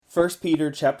1 Peter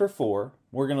chapter 4,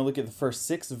 we're going to look at the first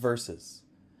 6 verses.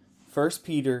 1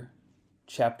 Peter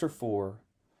chapter 4,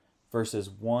 verses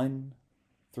 1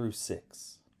 through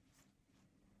 6.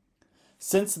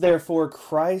 Since therefore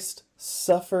Christ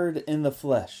suffered in the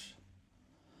flesh,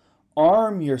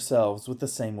 arm yourselves with the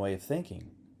same way of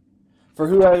thinking. For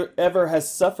whoever has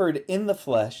suffered in the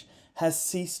flesh has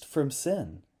ceased from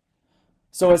sin,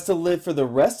 so as to live for the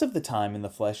rest of the time in the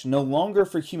flesh, no longer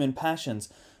for human passions,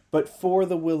 but for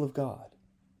the will of God.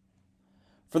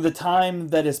 For the time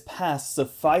that is past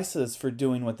suffices for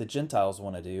doing what the Gentiles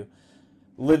want to do,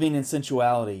 living in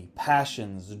sensuality,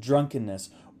 passions, drunkenness,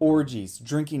 orgies,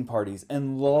 drinking parties,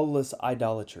 and lawless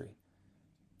idolatry.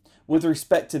 With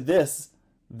respect to this,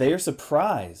 they are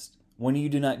surprised when you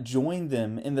do not join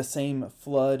them in the same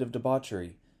flood of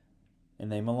debauchery, and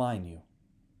they malign you.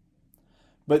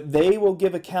 But they will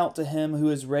give account to him who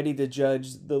is ready to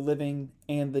judge the living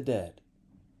and the dead.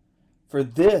 For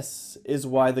this is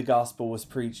why the gospel was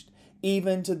preached,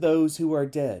 even to those who are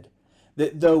dead,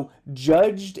 that though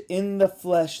judged in the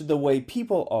flesh the way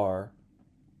people are,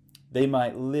 they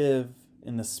might live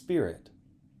in the spirit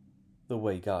the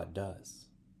way God does.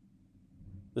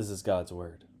 This is God's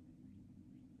word.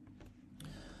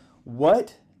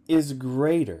 What is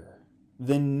greater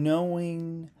than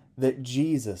knowing that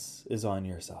Jesus is on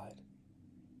your side?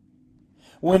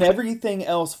 When everything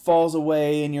else falls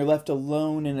away and you're left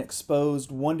alone and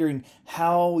exposed, wondering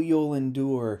how you'll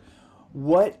endure,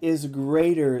 what is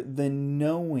greater than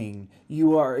knowing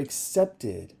you are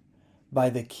accepted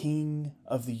by the King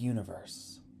of the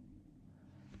universe,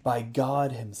 by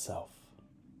God himself?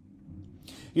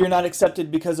 You're not accepted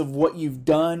because of what you've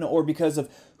done or because of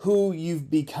who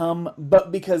you've become,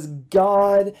 but because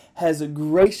God has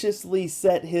graciously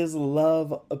set his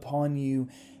love upon you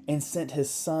and sent his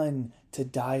Son to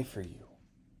die for you.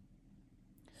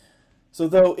 So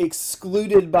though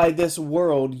excluded by this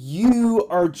world, you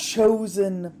are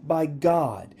chosen by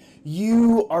God.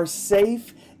 You are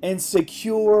safe and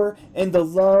secure in the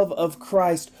love of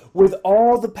Christ with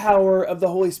all the power of the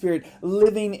Holy Spirit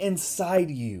living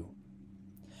inside you.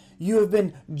 You have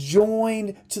been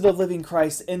joined to the living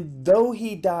Christ, and though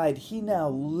he died, he now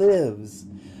lives.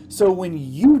 So when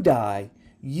you die,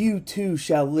 you too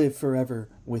shall live forever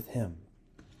with him.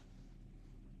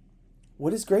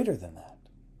 What is greater than that?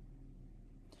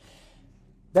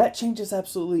 That changes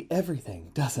absolutely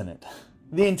everything, doesn't it?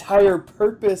 The entire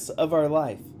purpose of our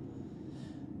life.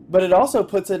 But it also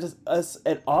puts us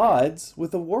at odds with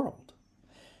the world.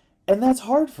 And that's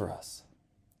hard for us.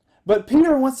 But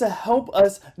Peter wants to help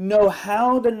us know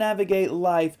how to navigate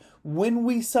life when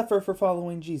we suffer for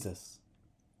following Jesus.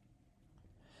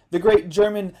 The great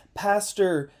German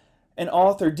pastor and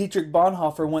author Dietrich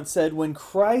Bonhoeffer once said, "When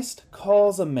Christ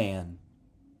calls a man,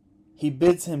 he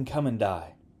bids him come and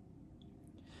die."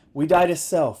 We die to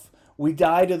self. We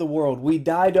die to the world. We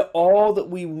die to all that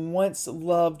we once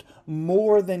loved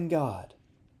more than God.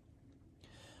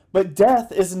 But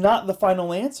death is not the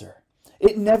final answer.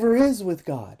 It never is with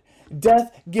God.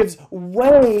 Death gives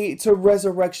way to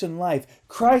resurrection life.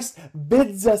 Christ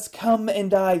bids us come and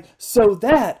die so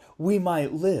that we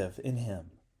might live in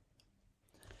him.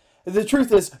 The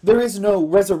truth is, there is no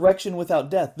resurrection without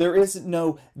death. There is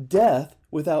no death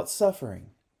without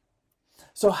suffering.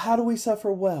 So how do we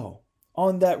suffer well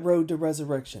on that road to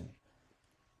resurrection?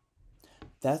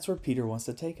 That's where Peter wants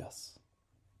to take us.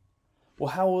 Well,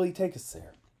 how will he take us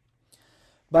there?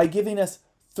 By giving us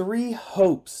 3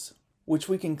 hopes which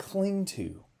we can cling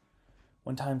to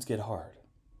when times get hard.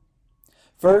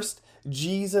 First,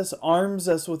 Jesus arms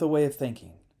us with a way of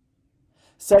thinking.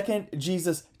 Second,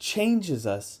 Jesus changes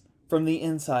us from the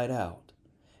inside out.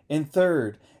 And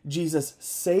third, Jesus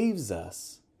saves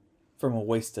us from a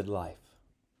wasted life.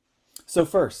 So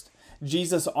first,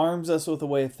 Jesus arms us with a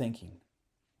way of thinking.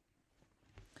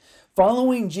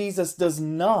 Following Jesus does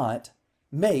not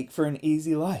make for an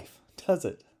easy life, does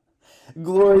it?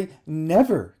 Glory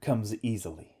never comes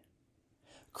easily.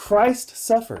 Christ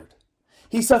suffered.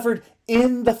 He suffered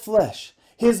in the flesh.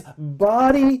 His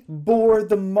body bore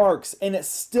the marks, and it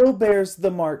still bears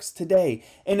the marks today.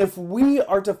 And if we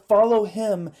are to follow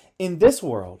him in this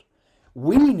world,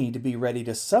 we need to be ready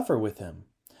to suffer with him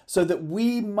so that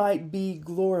we might be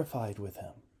glorified with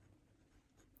him.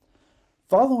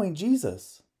 Following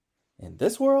Jesus in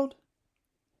this world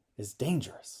is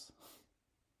dangerous.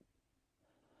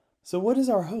 So what is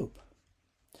our hope?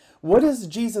 What does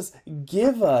Jesus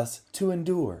give us to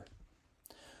endure?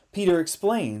 Peter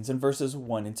explains in verses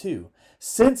 1 and 2.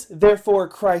 Since therefore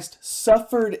Christ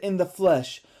suffered in the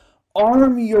flesh,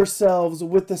 arm yourselves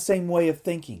with the same way of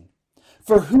thinking.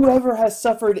 For whoever has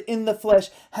suffered in the flesh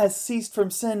has ceased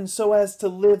from sin so as to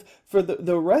live for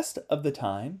the rest of the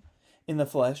time in the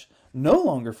flesh, no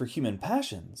longer for human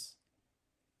passions,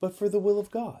 but for the will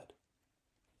of God.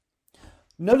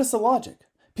 Notice the logic.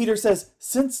 Peter says,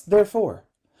 since therefore.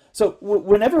 So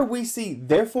whenever we see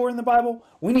therefore in the Bible,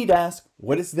 we need to ask,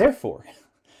 what is therefore?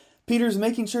 Peter's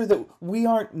making sure that we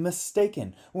aren't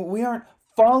mistaken. We aren't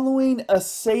following a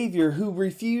Savior who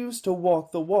refused to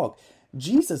walk the walk.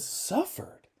 Jesus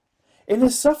suffered. And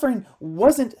his suffering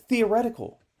wasn't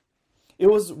theoretical. It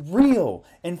was real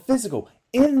and physical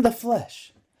in the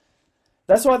flesh.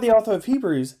 That's why the author of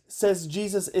Hebrews says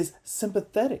Jesus is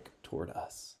sympathetic toward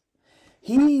us.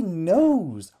 He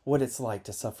knows what it's like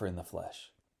to suffer in the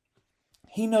flesh.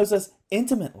 He knows us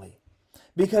intimately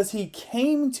because he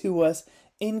came to us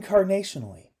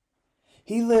incarnationally.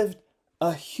 He lived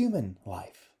a human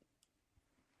life.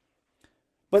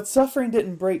 But suffering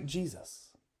didn't break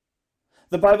Jesus.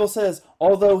 The Bible says,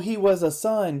 although he was a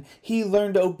son, he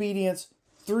learned obedience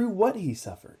through what he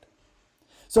suffered.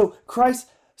 So Christ's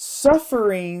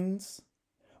sufferings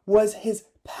was his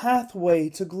pathway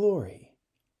to glory.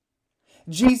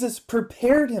 Jesus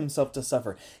prepared himself to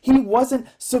suffer. He wasn't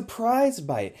surprised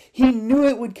by it. He knew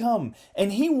it would come,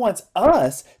 and he wants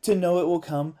us to know it will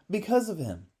come because of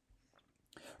him.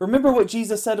 Remember what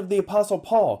Jesus said of the Apostle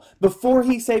Paul before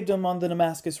he saved him on the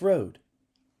Damascus Road.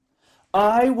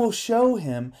 I will show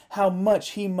him how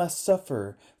much he must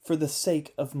suffer for the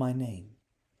sake of my name.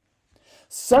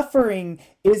 Suffering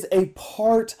is a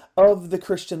part of the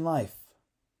Christian life.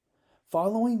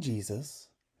 Following Jesus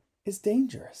is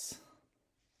dangerous.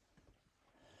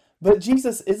 But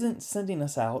Jesus isn't sending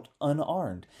us out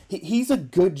unarmed. He's a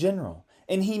good general,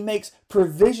 and he makes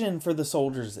provision for the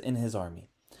soldiers in his army.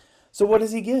 So what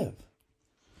does he give?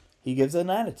 He gives an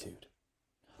attitude.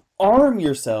 Arm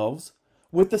yourselves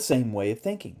with the same way of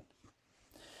thinking.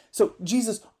 So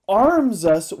Jesus arms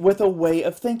us with a way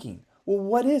of thinking. Well,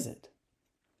 what is it?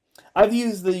 I've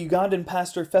used the Ugandan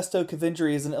pastor Festo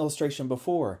Kavindri as an illustration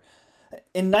before.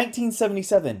 In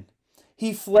 1977,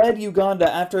 he fled Uganda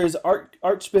after his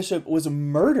archbishop was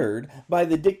murdered by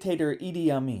the dictator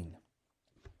Idi Amin.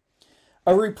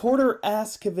 A reporter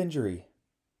asked Kavindri,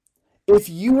 if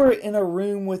you were in a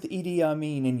room with Idi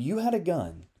Amin and you had a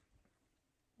gun,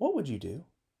 what would you do?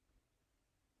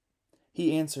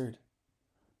 He answered,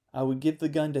 I would give the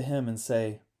gun to him and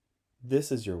say,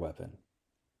 this is your weapon.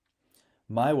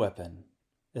 My weapon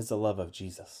is the love of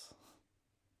Jesus.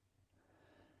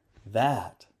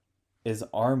 That is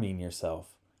arming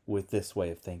yourself with this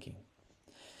way of thinking.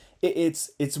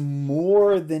 It's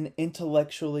more than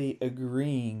intellectually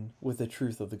agreeing with the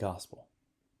truth of the gospel.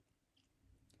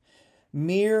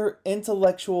 Mere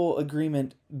intellectual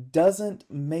agreement doesn't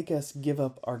make us give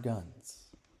up our guns.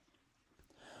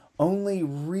 Only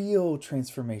real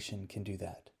transformation can do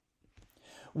that.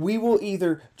 We will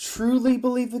either truly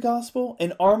believe the gospel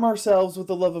and arm ourselves with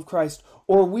the love of Christ,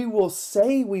 or we will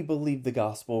say we believe the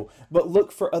gospel, but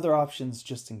look for other options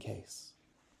just in case.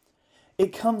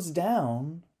 It comes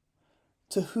down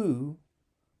to who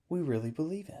we really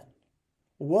believe in,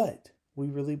 what we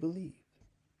really believe.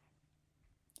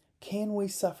 Can we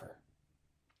suffer?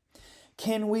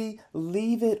 Can we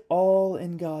leave it all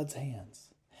in God's hands?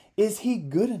 Is he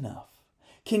good enough?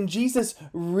 Can Jesus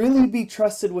really be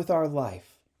trusted with our life?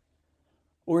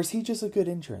 Or is he just a good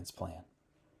insurance plan?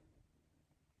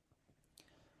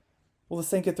 Well, let's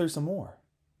think it through some more.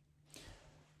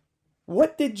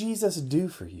 What did Jesus do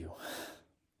for you?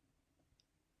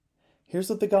 Here's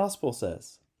what the gospel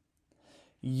says.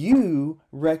 You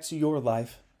wrecked your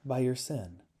life by your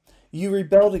sin. You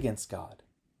rebelled against God.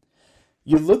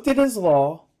 You looked at his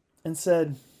law and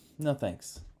said, no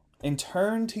thanks, and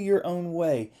turned to your own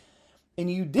way.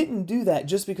 And you didn't do that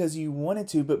just because you wanted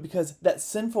to, but because that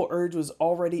sinful urge was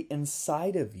already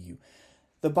inside of you.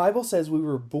 The Bible says we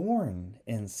were born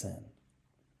in sin.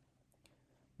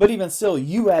 But even still,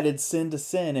 you added sin to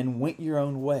sin and went your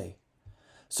own way.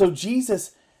 So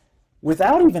Jesus,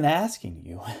 without even asking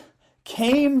you,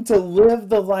 came to live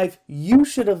the life you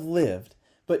should have lived,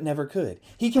 but never could.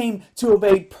 He came to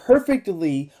obey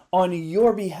perfectly on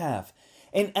your behalf.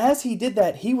 And as he did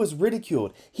that, he was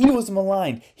ridiculed, he was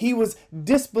maligned, he was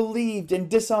disbelieved and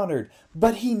dishonored,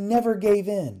 but he never gave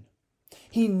in.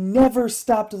 He never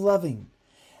stopped loving.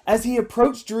 As he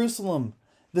approached Jerusalem,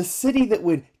 the city that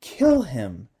would kill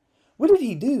him, what did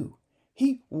he do?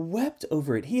 He wept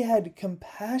over it. He had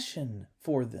compassion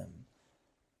for them.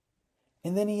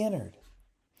 And then he entered,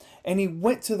 and he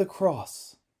went to the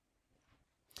cross.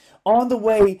 On the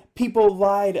way, people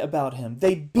lied about him.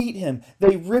 They beat him.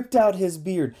 They ripped out his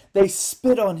beard. They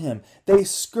spit on him. They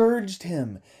scourged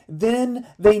him. Then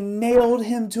they nailed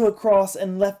him to a cross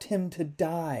and left him to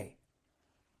die.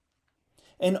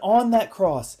 And on that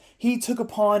cross, he took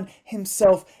upon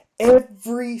himself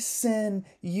every sin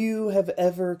you have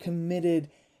ever committed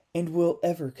and will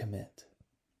ever commit.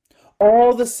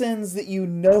 All the sins that you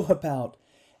know about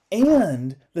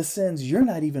and the sins you're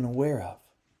not even aware of.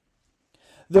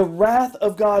 The wrath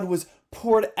of God was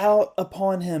poured out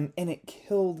upon him and it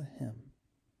killed him.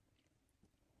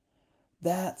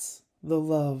 That's the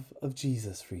love of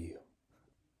Jesus for you.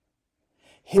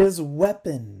 His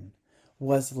weapon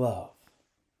was love.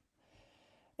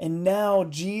 And now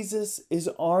Jesus is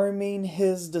arming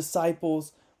his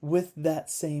disciples with that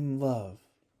same love.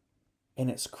 And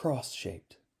it's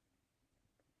cross-shaped.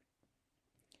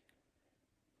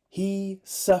 He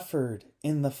suffered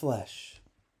in the flesh,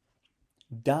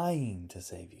 dying to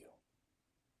save you.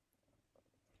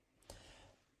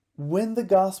 When the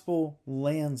gospel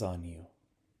lands on you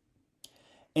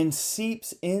and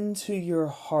seeps into your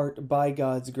heart by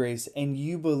God's grace and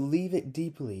you believe it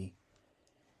deeply,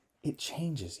 it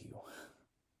changes you.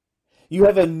 You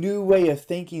have a new way of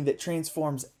thinking that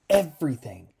transforms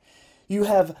everything. You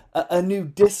have a new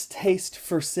distaste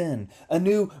for sin, a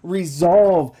new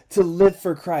resolve to live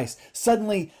for Christ.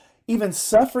 Suddenly, even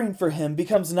suffering for him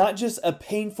becomes not just a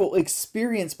painful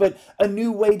experience, but a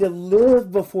new way to live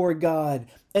before God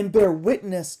and bear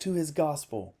witness to his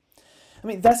gospel. I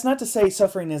mean, that's not to say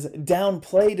suffering is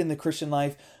downplayed in the Christian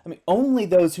life. I mean, only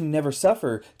those who never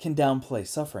suffer can downplay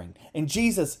suffering. And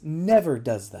Jesus never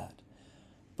does that.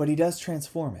 But he does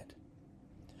transform it.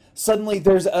 Suddenly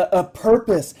there's a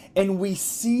purpose, and we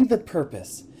see the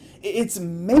purpose. It's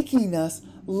making us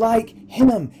like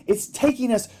him. It's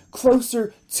taking us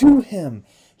closer to him.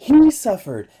 He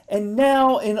suffered, and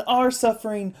now in our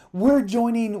suffering, we're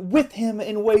joining with him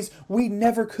in ways we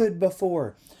never could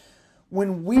before.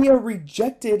 When we are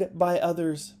rejected by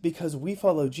others because we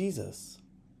follow Jesus,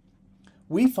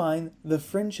 we find the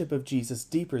friendship of Jesus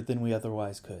deeper than we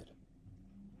otherwise could.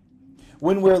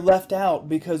 When we're left out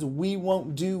because we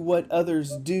won't do what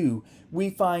others do, we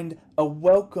find a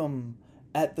welcome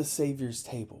at the Savior's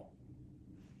table.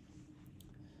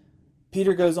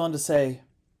 Peter goes on to say,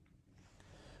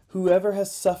 "Whoever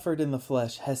has suffered in the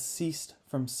flesh has ceased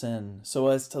from sin, so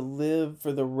as to live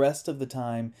for the rest of the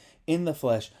time in the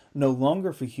flesh, no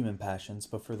longer for human passions,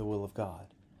 but for the will of God."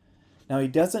 Now, he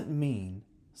doesn't mean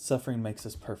suffering makes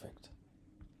us perfect.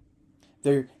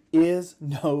 There is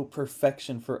no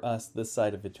perfection for us this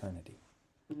side of eternity.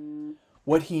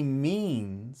 What he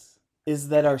means is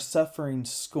that our suffering,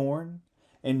 scorn,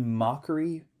 and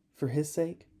mockery for his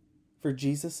sake, for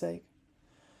Jesus' sake,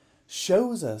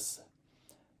 shows us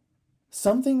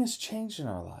something has changed in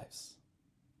our lives.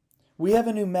 We have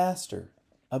a new master,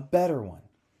 a better one.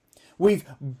 We've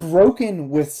broken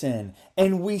with sin,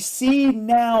 and we see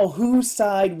now whose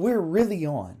side we're really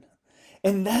on.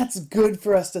 And that's good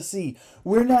for us to see.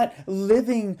 We're not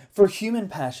living for human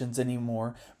passions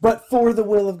anymore, but for the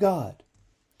will of God.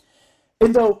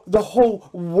 And though the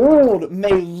whole world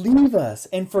may leave us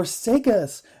and forsake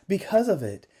us because of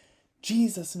it,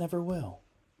 Jesus never will.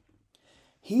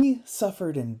 He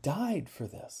suffered and died for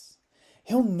this.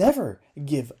 He'll never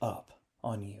give up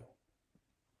on you.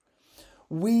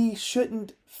 We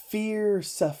shouldn't fear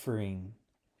suffering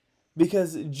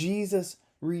because Jesus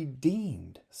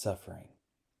redeemed suffering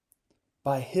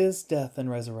by his death and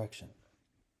resurrection.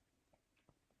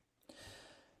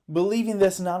 Believing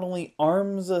this not only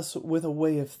arms us with a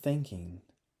way of thinking,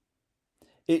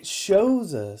 it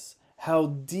shows us how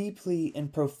deeply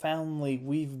and profoundly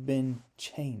we've been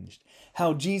changed.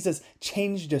 How Jesus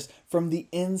changed us from the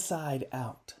inside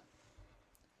out,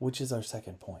 which is our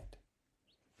second point.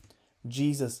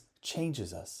 Jesus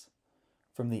changes us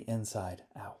from the inside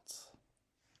out.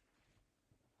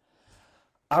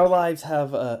 Our lives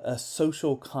have a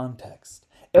social context.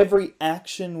 Every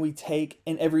action we take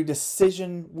and every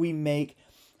decision we make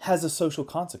has a social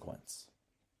consequence.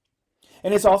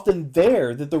 And it's often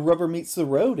there that the rubber meets the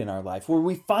road in our life, where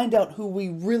we find out who we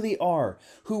really are,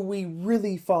 who we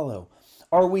really follow.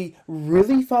 Are we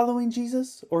really following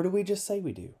Jesus, or do we just say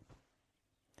we do?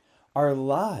 Our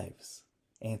lives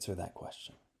answer that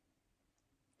question.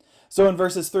 So in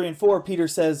verses 3 and 4, Peter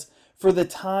says, "For the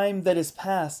time that is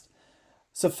past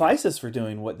suffices for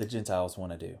doing what the Gentiles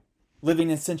want to do,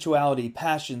 living in sensuality,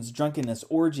 passions, drunkenness,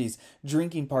 orgies,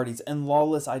 drinking parties, and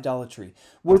lawless idolatry.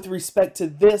 With respect to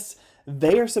this,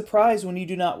 they are surprised when you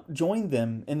do not join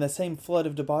them in the same flood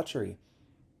of debauchery,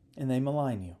 and they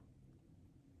malign you."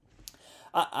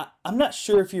 I'm not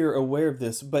sure if you're aware of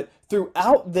this, but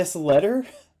throughout this letter,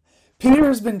 Peter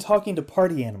has been talking to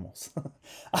party animals.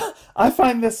 I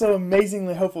find this so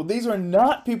amazingly hopeful. These were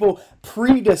not people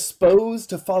predisposed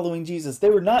to following Jesus. They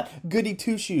were not goody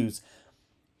two-shoes.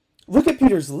 Look at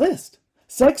Peter's list.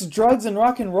 Sex, drugs, and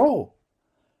rock and roll.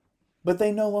 But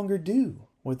they no longer do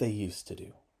what they used to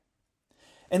do.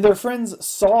 And their friends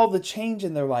saw the change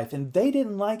in their life, and they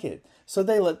didn't like it, so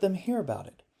they let them hear about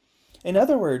it. In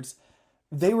other words,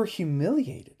 they were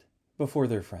humiliated before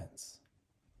their friends.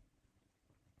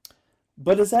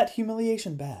 But is that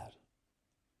humiliation bad?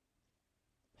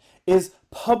 Is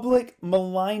public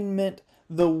malignment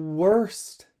the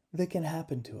worst that can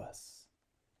happen to us?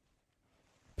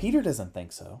 Peter doesn't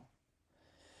think so.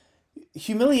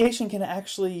 Humiliation can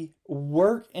actually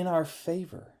work in our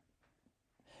favor.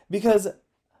 Because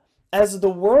as the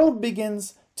world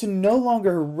begins to no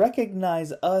longer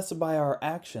recognize us by our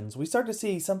actions, we start to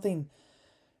see something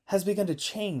has begun to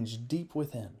change deep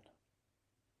within.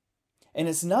 And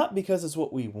it's not because it's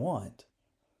what we want,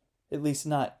 at least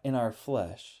not in our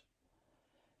flesh.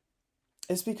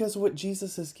 It's because of what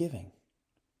Jesus is giving.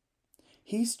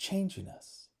 He's changing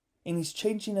us, and He's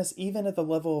changing us even at the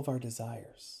level of our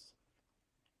desires.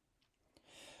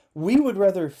 We would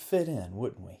rather fit in,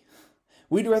 wouldn't we?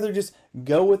 We'd rather just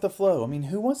go with the flow. I mean,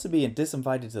 who wants to be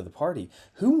disinvited to the party?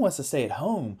 Who wants to stay at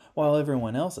home while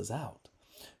everyone else is out?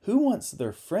 Who wants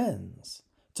their friends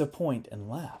to point and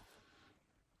laugh?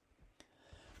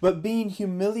 But being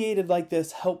humiliated like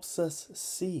this helps us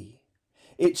see.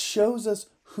 It shows us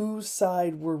whose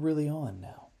side we're really on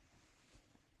now.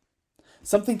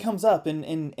 Something comes up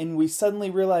and we suddenly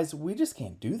realize we just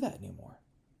can't do that anymore.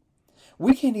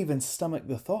 We can't even stomach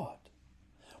the thought.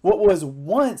 What was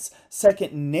once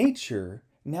second nature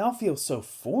now feels so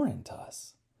foreign to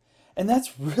us. And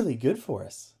that's really good for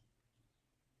us.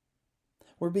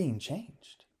 We're being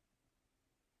changed.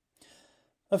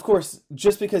 Of course,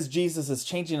 just because Jesus is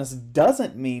changing us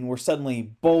doesn't mean we're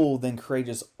suddenly bold and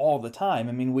courageous all the time.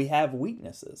 I mean, we have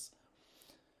weaknesses.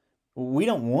 We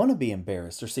don't want to be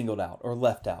embarrassed or singled out or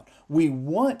left out. We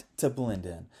want to blend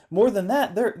in. More than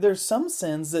that, there's some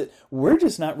sins that we're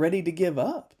just not ready to give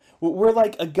up. We're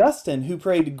like Augustine, who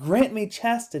prayed, "Grant me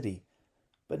chastity,"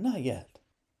 but not yet.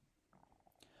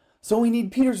 So we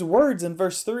need Peter's words in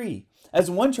verse 3. As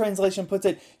one translation puts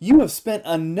it, you have spent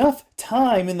enough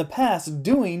time in the past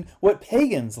doing what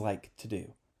pagans like to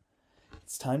do.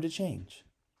 It's time to change.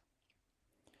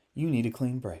 You need a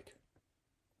clean break.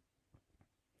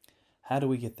 How do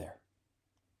we get there?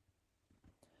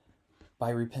 By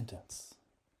repentance.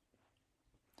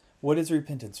 What is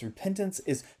repentance? Repentance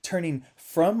is turning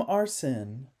from our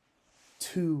sin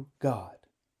to God.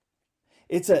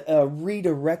 It's a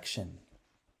redirection.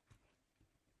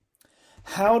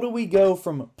 How do we go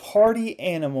from party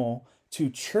animal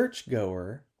to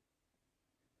churchgoer?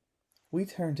 We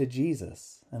turn to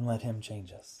Jesus and let Him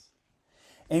change us.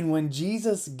 And when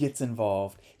Jesus gets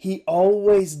involved, He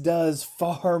always does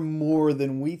far more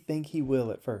than we think He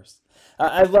will at first.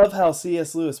 I love how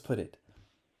C.S. Lewis put it.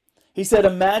 He said,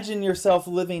 imagine yourself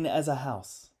living as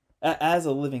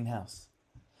a living house.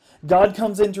 God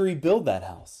comes in to rebuild that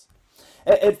house.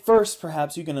 At first,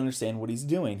 perhaps you can understand what He's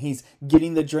doing. He's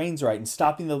getting the drains right and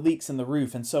stopping the leaks in the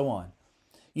roof and so on.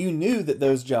 You knew that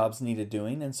those jobs needed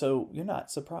doing, and so you're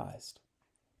not surprised.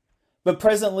 But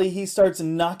presently, He starts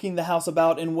knocking the house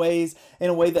about in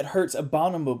a way that hurts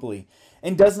abominably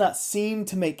and does not seem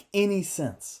to make any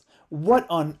sense. What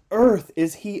on earth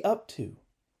is He up to?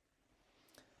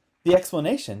 The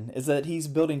explanation is that He's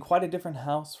building quite a different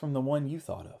house from the one you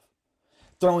thought of.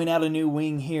 Throwing out a new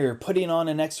wing here, putting on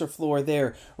an extra floor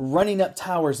there, running up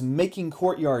towers, making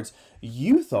courtyards.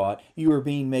 You thought you were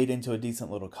being made into a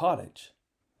decent little cottage.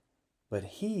 But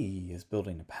He is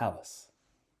building a palace.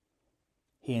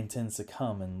 He intends to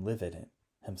come and live in it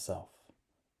Himself.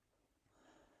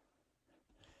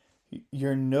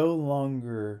 You're no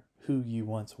longer who you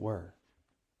once were.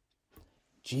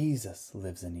 Jesus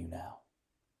lives in you now.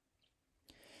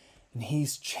 And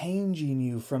He's changing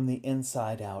you from the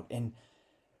inside out. And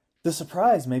the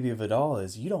surprise maybe of it all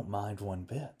is you don't mind one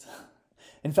bit.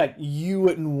 In fact, you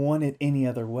wouldn't want it any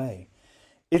other way.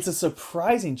 It's a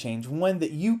surprising change, one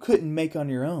that you couldn't make on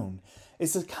your own.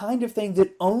 It's the kind of thing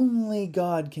that only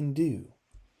God can do.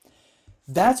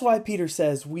 That's why Peter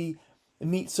says we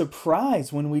meet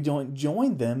surprise when we don't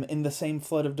join them in the same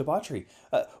flood of debauchery.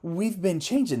 We've been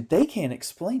changed and they can't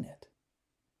explain it.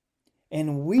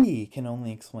 And we can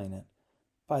only explain it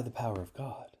by the power of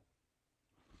God.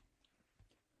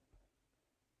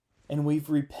 And we've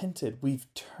repented, we've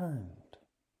turned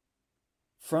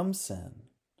from sin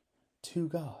to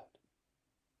God.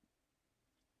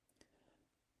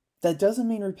 that doesn't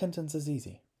mean repentance is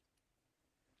easy.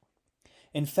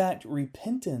 In fact,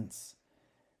 repentance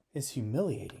is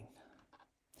humiliating.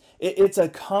 It's a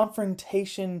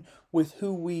confrontation with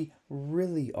who we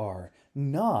really are,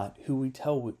 not who we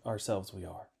tell ourselves we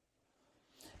are.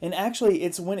 And actually,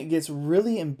 it's when it gets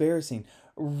really embarrassing,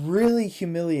 really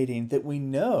humiliating, that we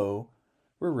know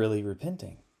we're really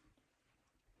repenting.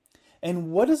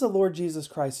 And what does the Lord Jesus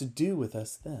Christ do with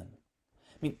us then?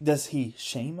 I mean, does he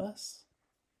shame us?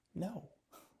 No.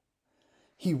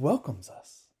 He welcomes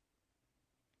us.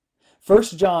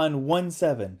 1 John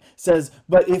 1:7 says,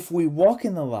 "But if we walk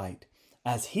in the light,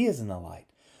 as he is in the light,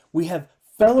 we have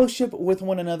fellowship with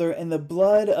one another, and the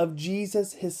blood of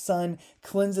Jesus, his Son,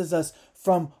 cleanses us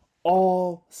from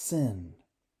all sin."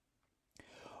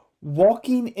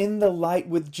 Walking in the light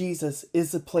with Jesus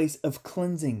is a place of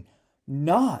cleansing,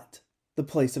 not the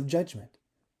place of judgment.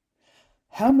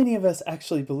 How many of us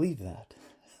actually believe that?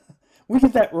 We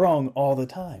get that wrong all the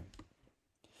time.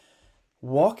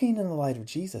 Walking in the light of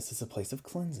Jesus is a place of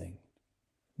cleansing,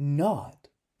 not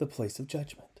the place of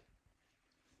judgment.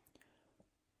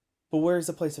 But where is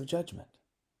the place of judgment?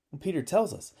 Well, Peter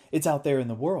tells us it's out there in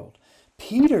the world.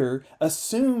 Peter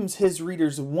assumes his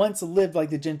readers once lived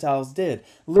like the Gentiles did,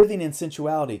 living in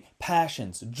sensuality,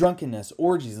 passions, drunkenness,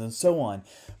 orgies, and so on.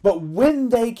 But when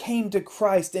they came to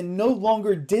Christ and no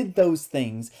longer did those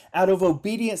things out of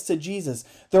obedience to Jesus,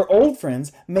 their old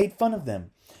friends made fun of them.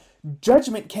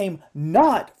 Judgment came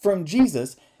not from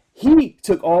Jesus. He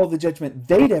took all the judgment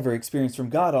they'd ever experienced from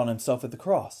God on himself at the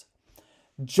cross.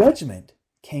 Judgment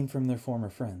came from their former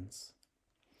friends.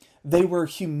 They were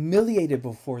humiliated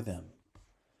before them,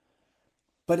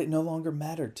 but it no longer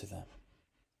mattered to them.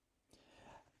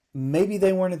 Maybe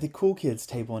they weren't at the cool kids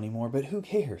table anymore, but who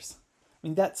cares? I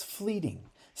mean, that's fleeting.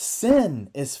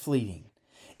 Sin is fleeting.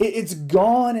 It's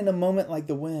gone in a moment like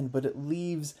the wind, but it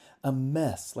leaves a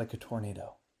mess like a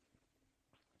tornado.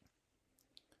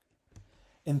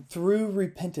 And through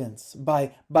repentance,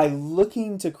 by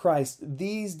looking to Christ,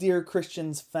 these dear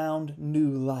Christians found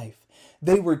new life.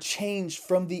 They were changed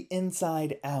from the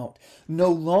inside out.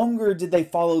 No longer did they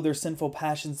follow their sinful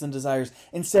passions and desires.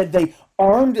 Instead, they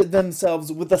armed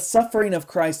themselves with the suffering of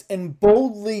Christ and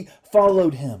boldly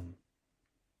followed him.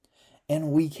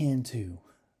 And we can too.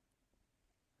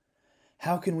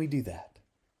 How can we do that?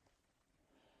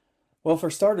 Well,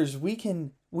 for starters, we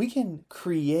can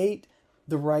create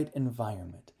the right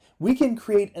environment. We can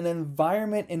create an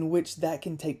environment in which that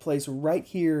can take place right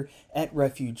here at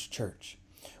Refuge Church.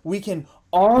 We can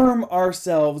arm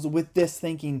ourselves with this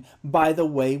thinking by the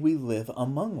way we live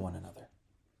among one another.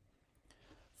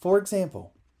 For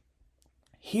example,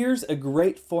 here's a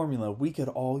great formula we could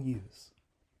all use.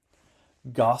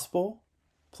 Gospel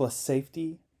plus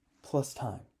safety plus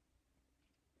time.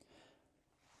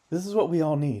 This is what we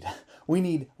all need. We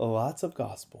need lots of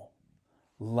gospel,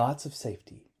 lots of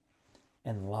safety,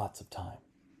 and lots of time.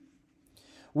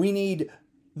 We need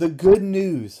the good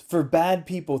news for bad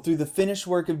people through the finished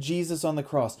work of Jesus on the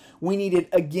cross. We need it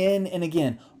again and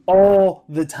again, all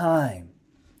the time.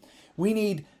 We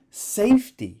need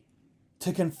safety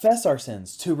to confess our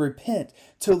sins, to repent,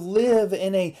 to live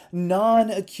in a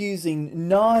non-accusing,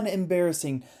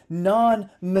 non-embarrassing,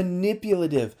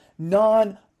 non-manipulative,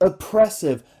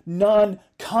 non-oppressive,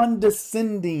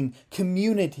 non-condescending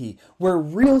community where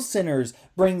real sinners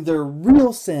bring their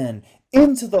real sin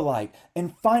into the light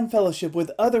and find fellowship with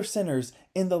other sinners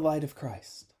in the light of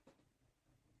Christ.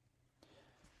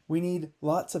 We need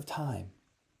lots of time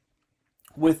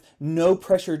with no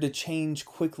pressure to change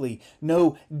quickly,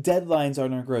 no deadlines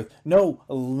on our growth, no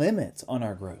limits on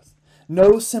our growth,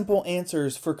 no simple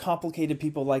answers for complicated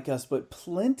people like us, but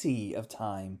plenty of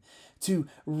time to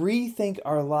rethink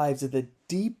our lives at the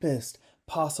deepest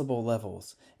possible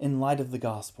levels in light of the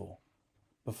gospel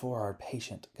before our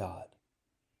patient God.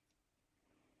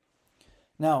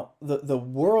 Now, the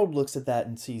world looks at that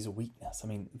and sees weakness. I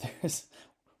mean,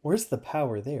 where's the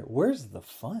power there? Where's the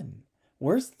fun?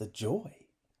 Where's the joy?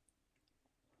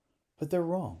 But they're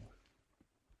wrong.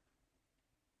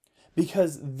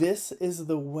 Because this is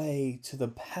the way to the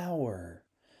power,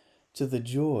 to the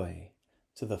joy,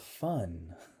 to the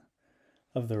fun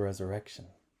of the resurrection.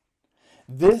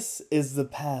 This is the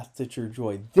path to true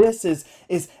joy. This is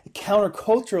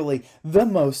counterculturally the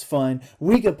most fun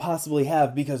we could possibly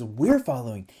have because we're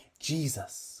following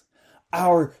Jesus,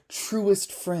 our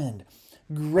truest friend,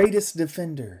 greatest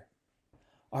defender,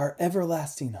 our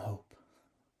everlasting hope.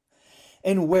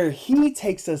 And where he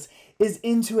takes us is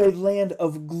into a land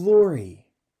of glory,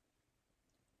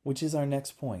 which is our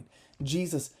next point.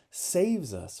 Jesus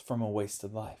saves us from a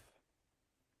wasted life.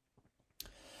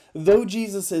 though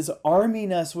Jesus is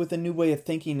arming us with a new way of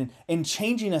thinking and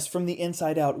changing us from the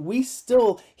inside out, we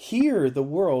still hear the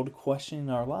world questioning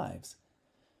our lives.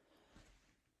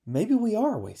 Maybe we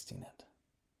are wasting it.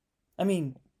 I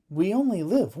mean, we only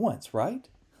live once, right?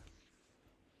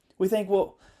 We think,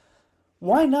 well,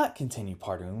 why not continue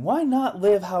partying? Why not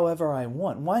live however I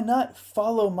want? Why not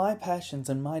follow my passions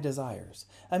and my desires?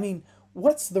 I mean,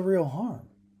 what's the real harm?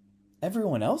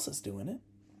 Everyone else is doing it.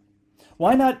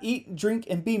 Why not eat, drink,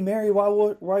 and be merry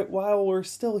while we're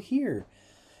still here?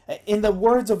 In the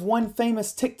words of one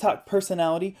famous TikTok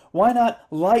personality, why not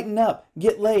lighten up,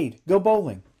 get laid, go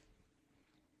bowling?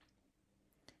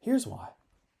 Here's why.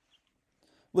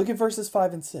 Look at verses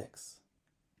 5 and 6.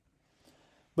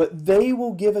 But they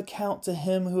will give account to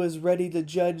him who is ready to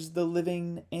judge the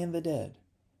living and the dead.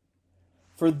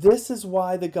 For this is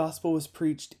why the gospel was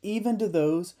preached even to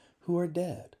those who are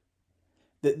dead,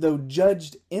 that though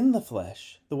judged in the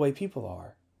flesh, the way people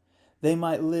are, they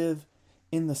might live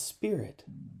in the spirit,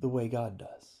 the way God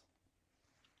does.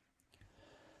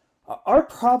 Our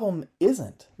problem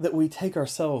isn't that we take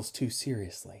ourselves too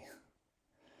seriously,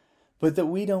 but that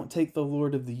we don't take the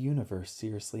Lord of the universe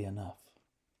seriously enough.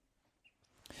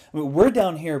 I mean, we're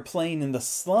down here playing in the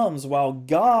slums while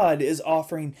God is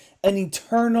offering an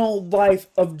eternal life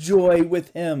of joy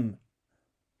with him.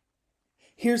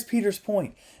 Here's Peter's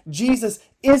point. Jesus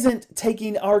isn't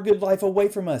taking our good life away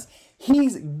from us.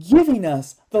 He's giving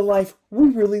us the life we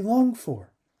really long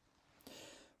for.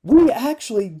 We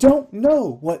actually don't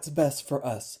know what's best for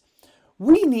us.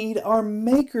 We need our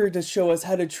Maker to show us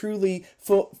how to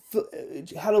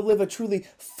live a truly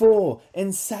full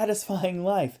and satisfying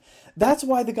life. That's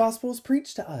why the gospel is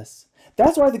preached to us.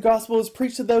 That's why the gospel is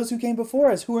preached to those who came before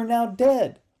us, who are now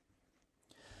dead.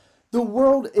 The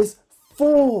world is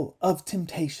full of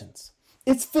temptations.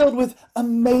 It's filled with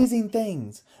amazing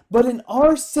things. But in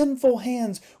our sinful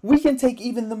hands, we can take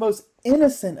even the most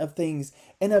innocent of things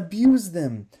and abuse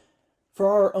them for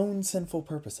our own sinful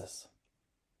purposes.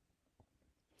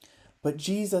 But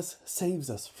Jesus saves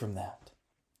us from that.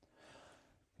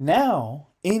 Now,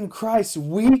 in Christ,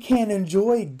 we can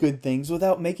enjoy good things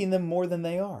without making them more than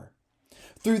they are.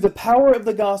 Through the power of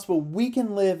the gospel, we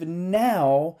can live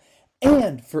now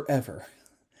and forever.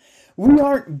 We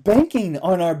aren't banking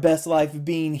on our best life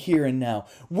being here and now.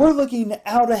 We're looking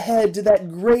out ahead to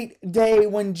that great day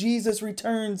when Jesus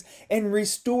returns and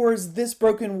restores this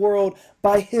broken world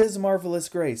by his marvelous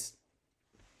grace.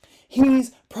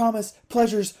 He's promised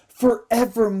pleasures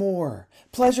forevermore.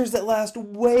 Pleasures that last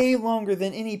way longer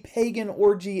than any pagan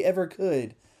orgy ever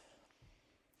could.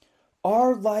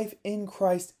 Our life in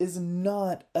Christ is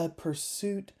not a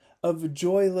pursuit of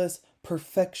joyless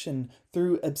perfection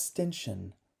through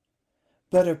abstention,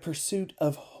 but a pursuit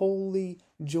of holy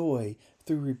joy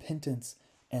through repentance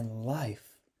and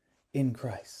life in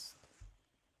Christ.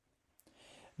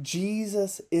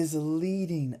 Jesus is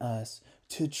leading us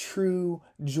to true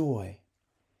joy.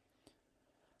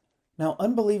 Now,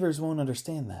 unbelievers won't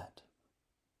understand that,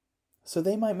 so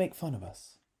they might make fun of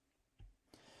us.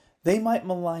 They might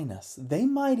malign us. They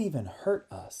might even hurt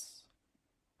us.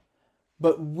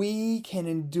 But we can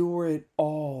endure it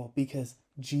all because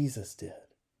Jesus did.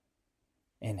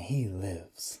 And he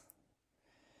lives.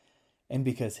 And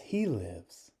because he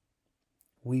lives,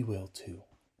 we will too.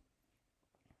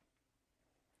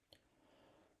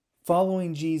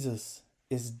 Following Jesus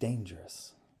is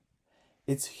dangerous.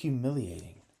 It's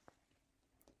humiliating.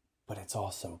 But it's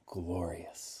also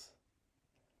glorious.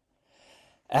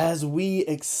 As we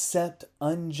accept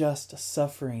unjust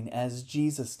suffering as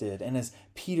Jesus did, and as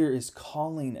Peter is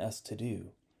calling us to do,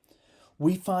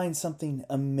 we find something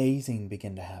amazing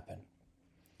begin to happen.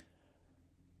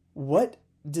 What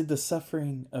did the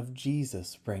suffering of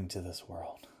Jesus bring to this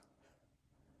world?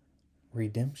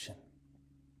 Redemption.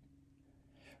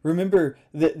 Remember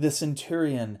the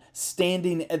centurion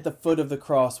standing at the foot of the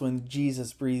cross when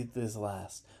Jesus breathed his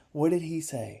last. What did he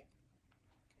say?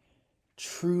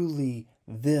 Truly,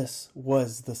 this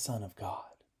was the Son of God.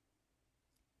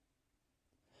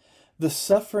 The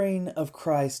suffering of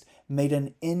Christ made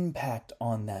an impact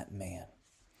on that man.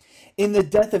 In the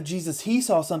death of Jesus, he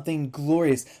saw something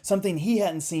glorious, something he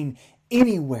hadn't seen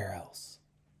anywhere else.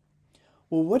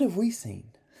 Well, what have we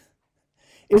seen?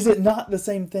 Is it not the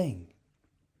same thing?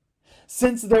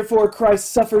 Since therefore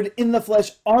Christ suffered in the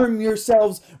flesh, arm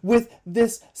yourselves with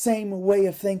this same way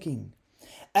of thinking.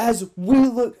 As we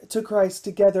look to Christ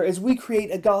together, as we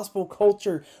create a gospel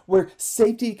culture where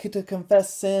safety to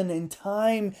confess sin and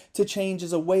time to change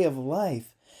is a way of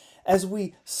life, as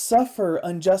we suffer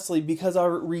unjustly because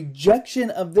our rejection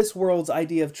of this world's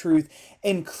idea of truth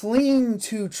and cling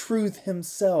to truth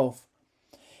himself,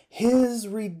 His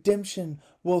redemption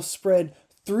will spread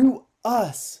through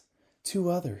us to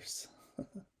others.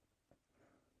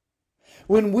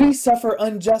 When we suffer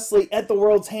unjustly at the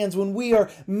world's hands, when we are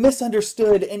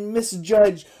misunderstood and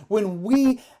misjudged, when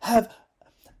we have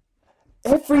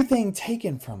everything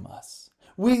taken from us,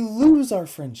 we lose our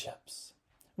friendships,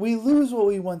 we lose what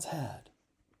we once had.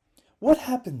 What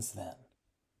happens then?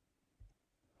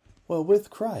 Well, with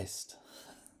Christ,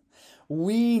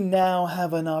 we now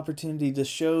have an opportunity to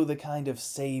show the kind of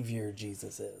Savior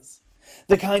Jesus is,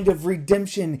 the kind of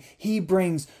redemption He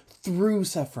brings through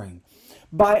suffering.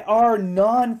 By our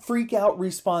non-freak out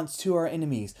response to our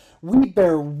enemies, we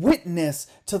bear witness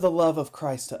to the love of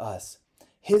Christ to us,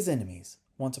 His enemies,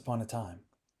 once upon a time.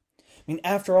 I mean,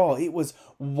 after all, it was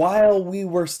while we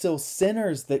were still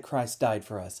sinners that Christ died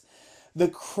for us. The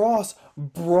cross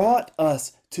brought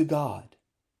us to God.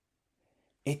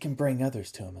 It can bring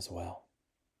others to Him as well.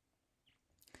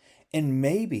 And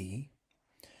maybe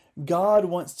God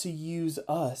wants to use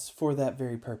us for that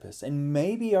very purpose. And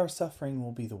maybe our suffering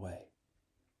will be the way.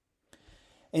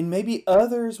 And maybe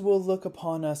others will look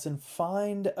upon us and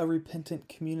find a repentant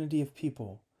community of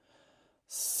people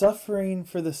suffering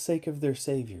for the sake of their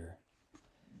Savior.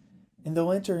 And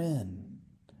they'll enter in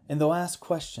and they'll ask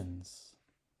questions.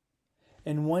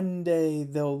 And one day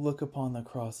they'll look upon the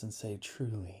cross and say,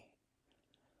 truly,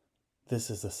 this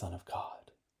is the Son of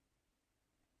God.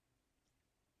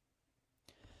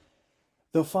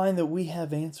 They'll find that we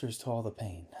have answers to all the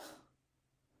pain,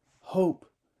 hope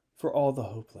for all the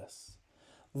hopeless,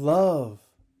 love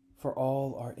for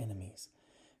all our enemies,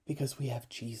 because we have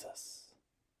Jesus,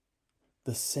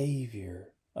 the Savior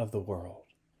of the world,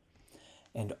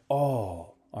 and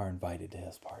all are invited to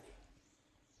His party.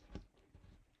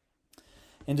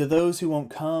 And to those who won't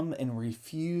come and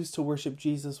refuse to worship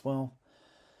Jesus, well,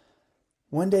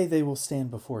 one day they will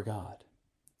stand before God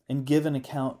and give an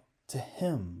account to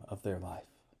Him of their life.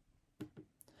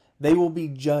 They will be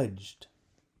judged.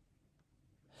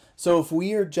 So if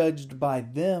we are judged by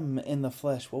them in the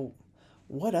flesh, well,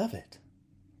 what of it?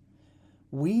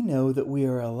 We know that we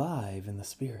are alive in the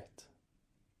Spirit.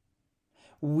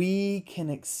 We can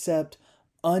accept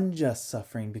unjust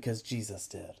suffering because Jesus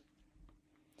did.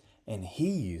 And He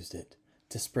used it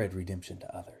to spread redemption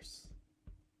to others.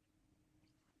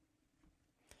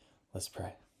 Let's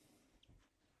pray.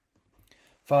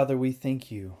 Father, we thank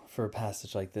You for a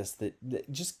passage like this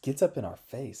that just gets up in our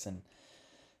face and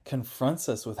confronts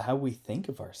us with how we think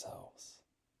of ourselves.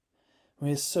 I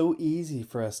mean, it's so easy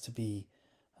for us to be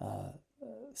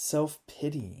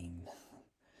self-pitying,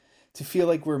 to feel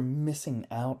like we're missing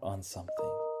out on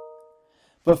something.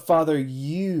 But Father,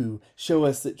 You show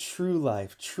us that true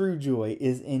life, true joy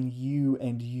is in You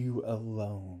and You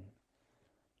alone.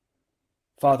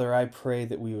 Father, I pray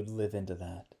that we would live into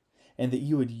that and that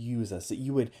You would use us, that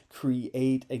You would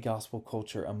create a gospel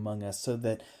culture among us so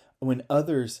that when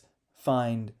others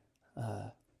find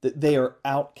that they are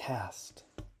outcast,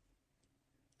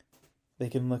 they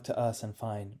can look to us and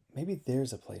find, maybe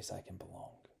there's a place I can belong.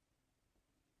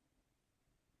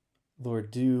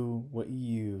 Lord, do what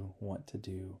You want to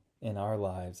do in our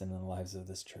lives and in the lives of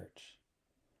this church.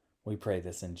 We pray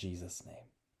this in Jesus' name.